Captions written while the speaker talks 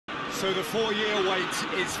So the 4-year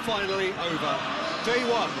wait is finally over. Day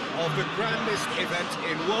one of the grandest event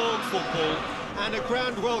in world football, and a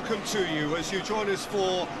grand welcome to you as you join us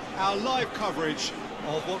for our live coverage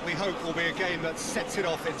of what we hope will be a game that sets it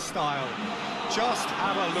off in style. Just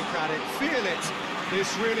have a look at it, feel it.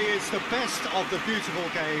 This really is the best of the beautiful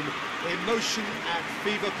game in motion at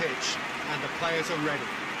fever pitch, and the players are ready.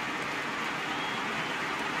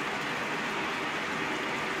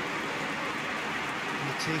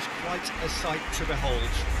 It is quite a sight to behold.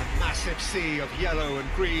 A massive sea of yellow and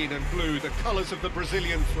green and blue, the colours of the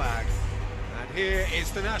Brazilian flag. And here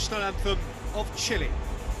is the national anthem of Chile.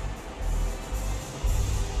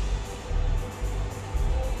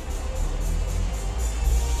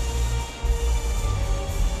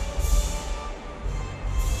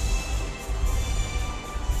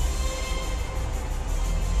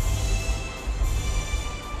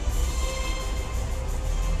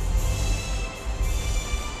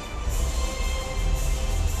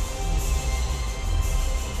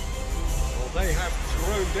 They have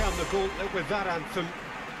thrown down the gauntlet with that anthem.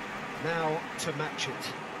 Now to match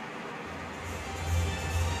it.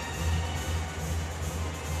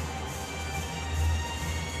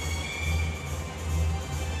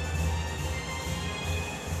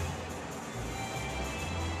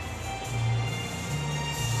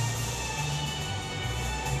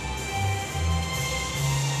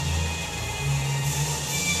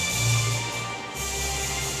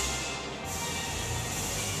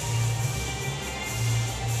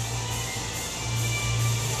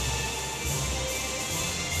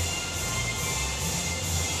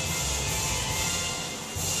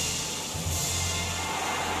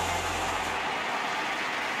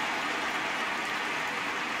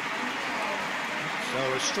 So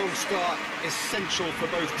a strong start essential for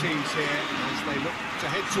both teams here as they look to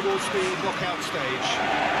head towards the knockout stage.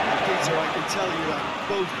 Peter, I can tell you that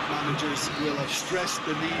both managers will have stressed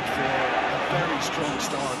the need for a very strong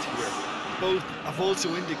start here. Both have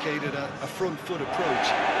also indicated a front foot approach.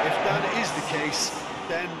 If that is the case,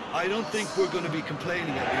 then I don't think we're going to be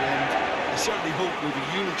complaining at the end. I certainly hope we'll be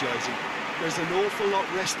eulogising. There's an awful lot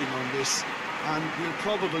resting on this, and we'll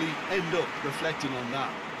probably end up reflecting on that.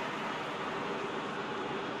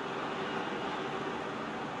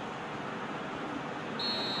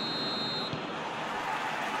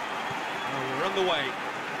 We're on the way.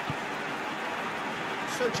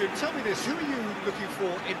 So, Jim, tell me this, who are you looking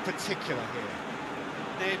for in particular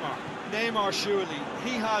here? Neymar, surely.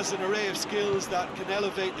 He has an array of skills that can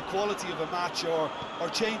elevate the quality of a match or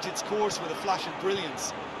change its course with a flash of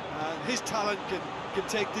brilliance. And his talent can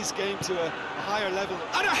take this game to a higher level.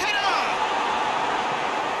 And a header!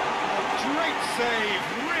 A great save,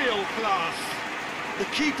 real class. The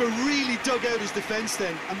keeper really dug out his defence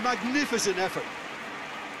then, a magnificent effort.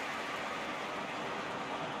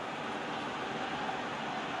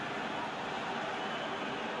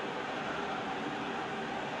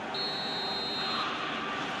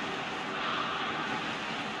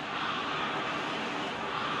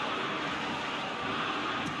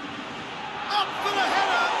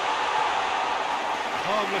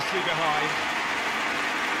 Harmlessly behind.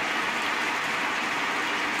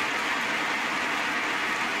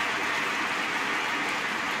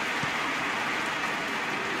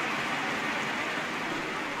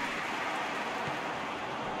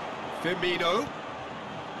 Firmino.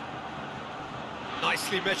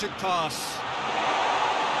 Nicely measured pass.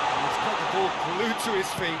 And he's got the ball glued to his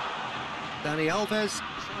feet. Dani Alves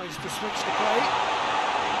tries to switch the play.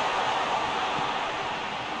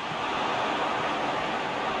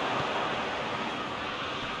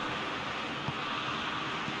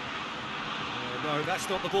 No, that's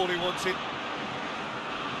not the ball he wanted.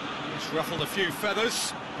 He's ruffled a few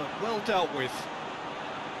feathers, but well dealt with.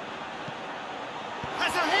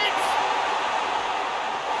 Has a hit!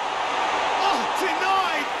 Oh,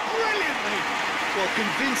 denied! Brilliantly! Well,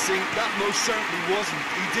 convincing, that most certainly wasn't.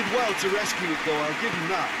 He did well to rescue it, though, I'll give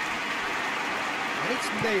him that. And it's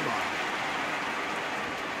Neymar.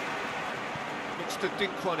 Looks to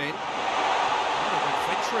dink one in. Oh, an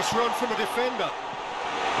adventurous run from a defender.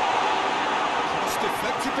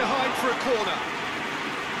 Deflected behind for a corner.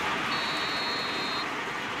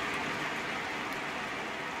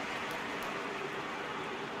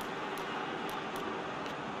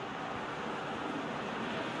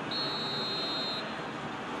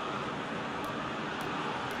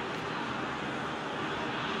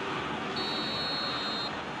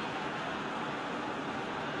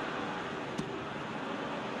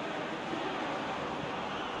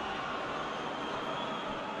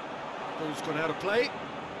 Ball's gone out of play.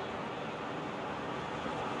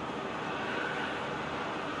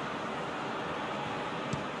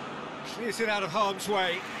 Clears it out of harm's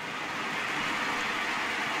way.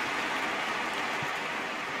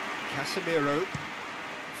 Casemiro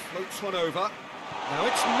floats one over. Now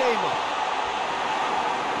it's Neymar.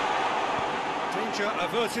 Danger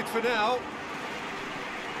averted for now.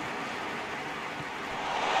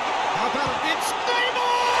 How about it's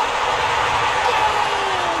Neymar! Goal!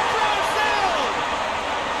 Brazil!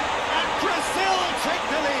 And Brazil take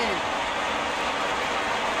the lead.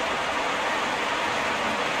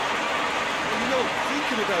 You know,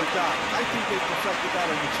 thinking about that, I think they perfected that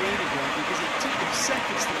on the training ground because it took them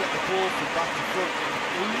seconds to get the ball from back to front.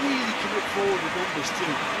 They really commit forward with numbers too.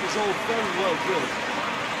 It was all very well drilled.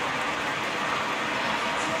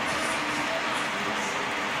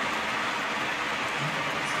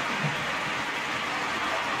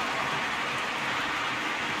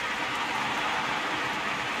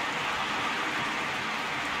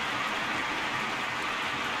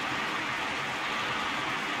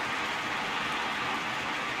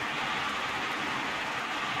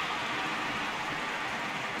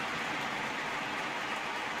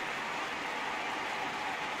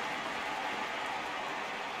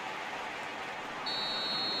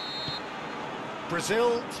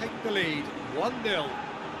 Brazil take the lead, 1-0.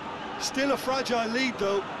 Still a fragile lead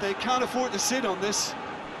though, they can't afford to sit on this.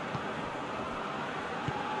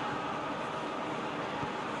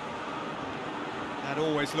 That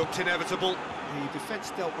always looked inevitable. The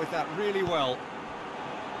defence dealt with that really well.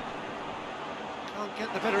 Can't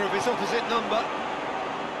get the better of his opposite number.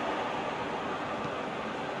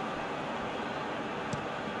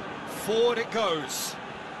 Forward it goes.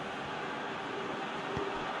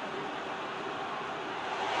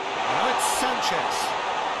 Now it's Sanchez.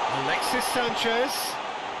 Alexis Sanchez.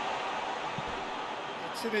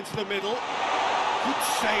 Gets it into the middle. Good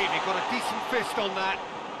save, he got a decent fist on that.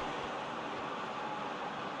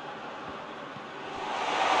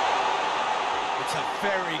 It's a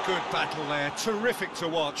very good battle there, terrific to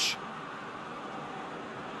watch.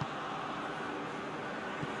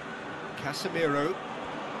 Casemiro.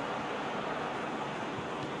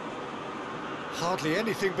 Hardly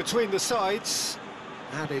anything between the sides,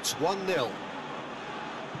 and it's 1-0.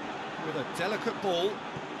 With a delicate ball.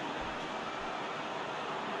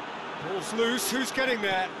 Ball's loose, who's getting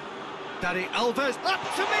there? Dani Alves, up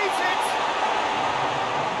to meet it!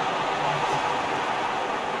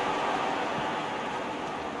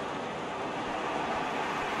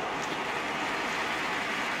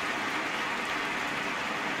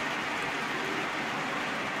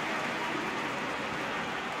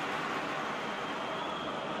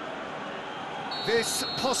 This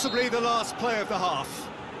possibly the last play of the half.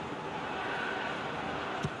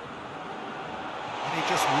 And he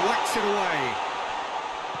just whacks it away.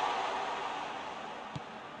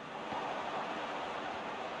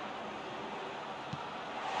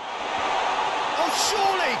 Oh,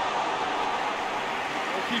 surely!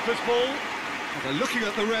 Goalkeeper's ball. And they're looking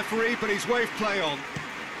at the referee, but he's waved play on.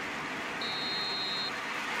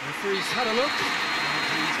 Referee's had a look,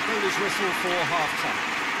 and he's blown his whistle for half-time.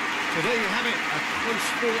 So there you have it, a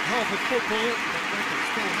close-fought half of football, but record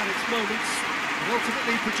still had its moments, and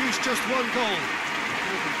ultimately produced just one goal.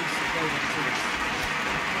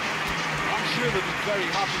 I'm sure they'll be very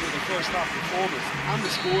happy with the first half performance and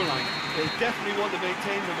the scoreline. They definitely want to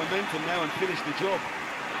maintain the momentum now and finish the job.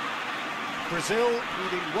 Brazil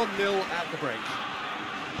leading 1-0 at the break.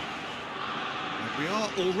 And we are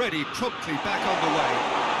already promptly back underway.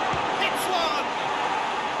 Hits one!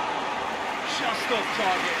 Just off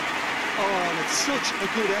target. Oh, and it's such a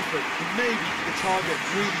good effort. Maybe the target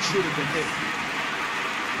really should have been hit.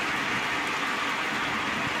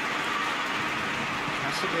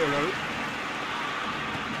 Casemiro.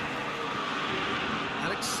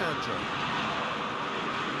 Alexandro.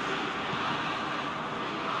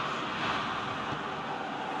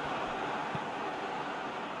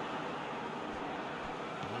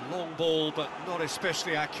 A long ball, but not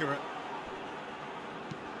especially accurate.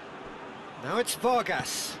 Now it's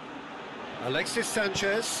Vargas. Alexis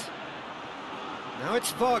Sanchez. Now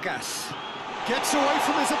it's Vargas. Gets away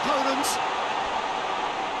from his opponent.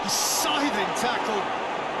 A scything tackle.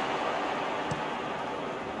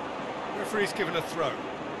 Referee's given a throw.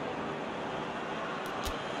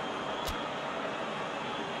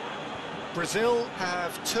 Brazil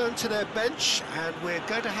have turned to their bench and we're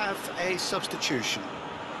going to have a substitution.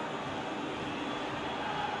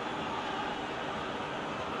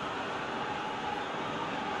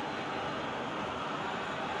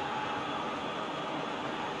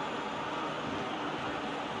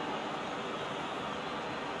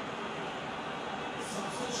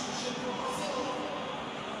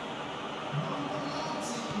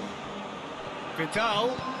 Vidal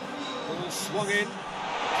Ball swung in.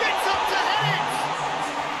 Gets up to head it!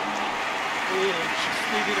 Oh, just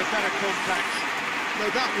needed a better contact. Now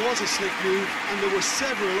that was a slick move, and there were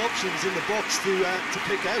several options in the box to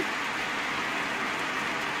pick out.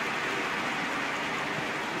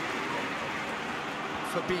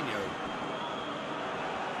 Fabinho.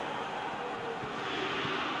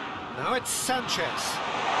 Now it's Sanchez.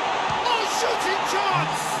 Oh, shooting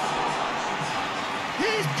chance!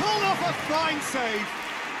 He's pulled off a fine save.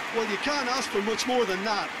 Well, you can't ask for much more than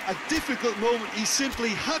that. A difficult moment he simply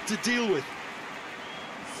had to deal with.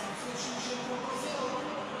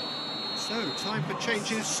 So, time for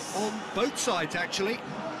changes on both sides, actually.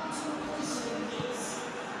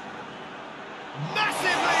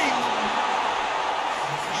 Massive lead!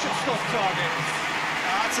 Just off target.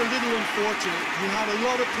 That's a little unfortunate. You had a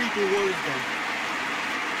lot of people worried then.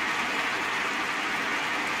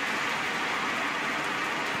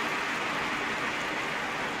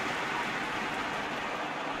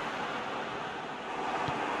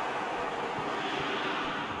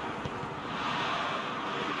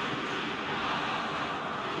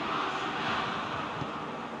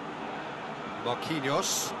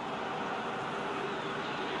 Marquinhos.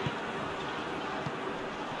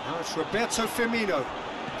 Now it's Roberto Firmino.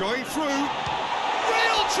 Going through.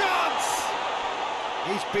 Real chance!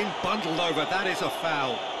 He's been bundled over. That is a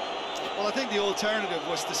foul. Well, I think the alternative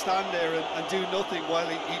was to stand there and do nothing while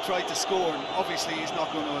he tried to score. And obviously, he's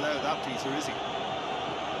not going to allow that, Peter, is he?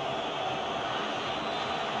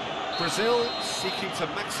 Brazil seeking to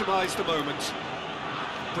maximise the moment.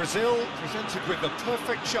 Brazil presented with the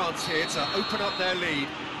perfect chance here to open up their lead.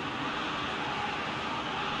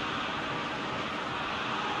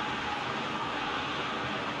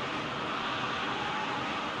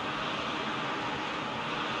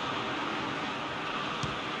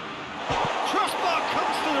 Crossbar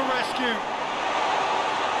comes to the rescue.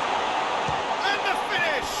 And the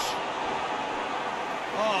finish!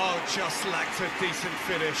 Oh, just lacked a decent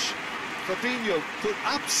finish. Fabinho put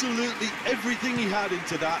absolutely everything he had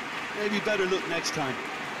into that. Maybe better look next time.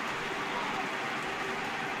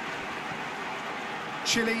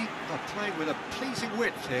 Chile are playing with a pleasing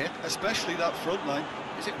width here. Especially that front line.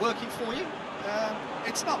 Is it working for you?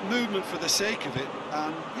 It's not movement for the sake of it.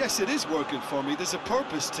 And yes, it is working for me. There's a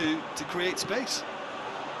purpose to create space.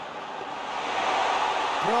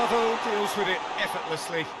 Bravo deals with it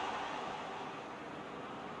effortlessly.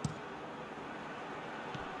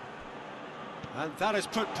 And that has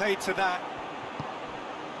put paid to that.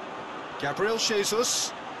 Gabriel Jesus.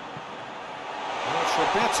 Now it's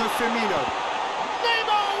Roberto Firmino.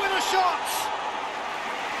 Neymar with a shot!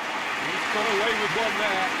 He's got away with one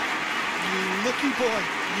there. You lucky boy,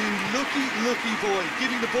 you lucky boy.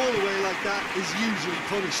 Giving the ball away like that is usually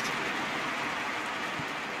punished.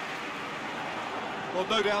 Well,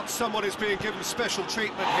 no doubt someone is being given special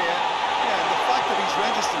treatment here. Yeah, and the fact that he's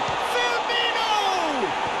registered. Firmino!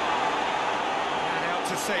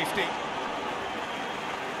 To safety.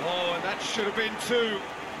 Oh, and that should have been two.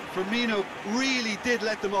 Firmino really did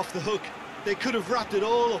let them off the hook. They could have wrapped it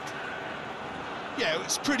all up. Yeah,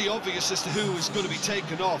 it's pretty obvious as to who was going to be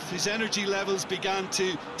taken off. His energy levels began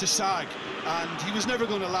to sag, and he was never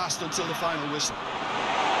going to last until the final whistle.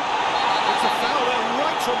 It's a foul there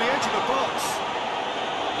right on the edge of the box.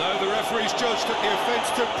 No, the referee's judged that the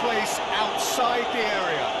offence took place outside the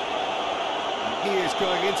area. And he is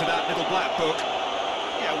going into that little black book.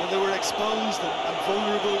 Yeah, well, they were exposed and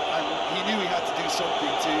vulnerable, and he knew he had to do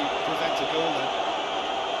something to prevent a goal then.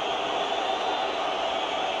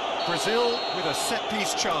 Brazil with a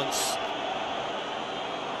set-piece chance.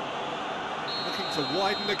 Looking to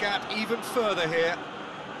widen the gap even further here.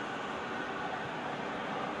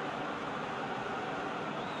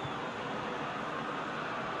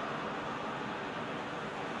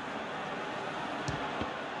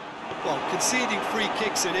 Well, conceding free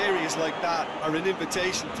kicks in areas like that are an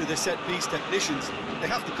invitation to the set-piece technicians. They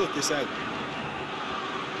have to cut this out.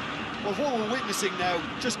 Well, what we're witnessing now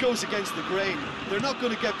just goes against the grain. They're not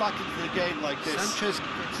going to get back into the game like this. Sanchez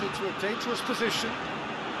gets into a dangerous position.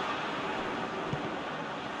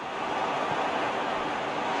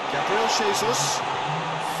 Gabriel Jesus.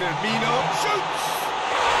 Firmino shoots!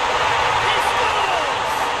 He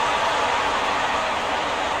scores!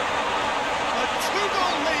 A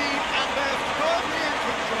two-goal lead, and they're firmly in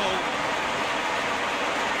control.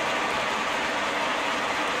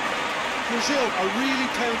 Brazil are really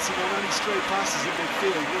pouncing on any stray passes in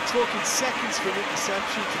midfield. We're talking seconds from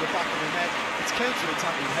interception to the back of the net. It's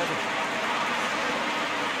counter-attacking heavily.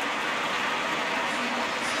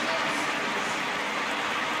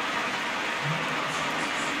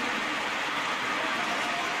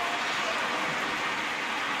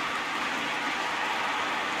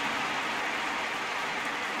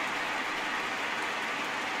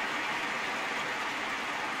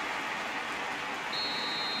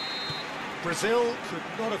 Brazil could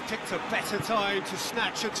not have picked a better time to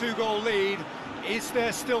snatch a two-goal lead. Is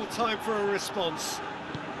there still time for a response?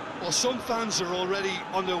 Well, some fans are already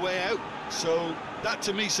on their way out, so that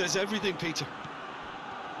to me says everything, Peter.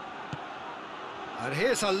 And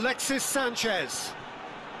here's Alexis Sanchez.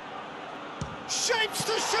 Shapes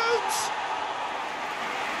to shoot!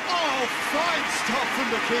 Oh, fine stuff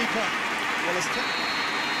from the keeper. Well,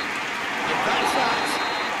 And that's that.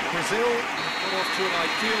 Brazil got off to an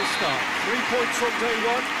ideal start. 3 points on day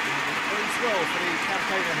one, and it bodes well for the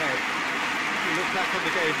campaign ahead. You look back on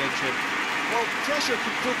the game then, Jim. well, pressure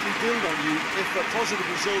can quickly build on you if a positive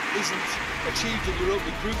result isn't achieved in your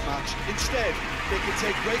opening group match. Instead, they can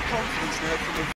take great confidence now from a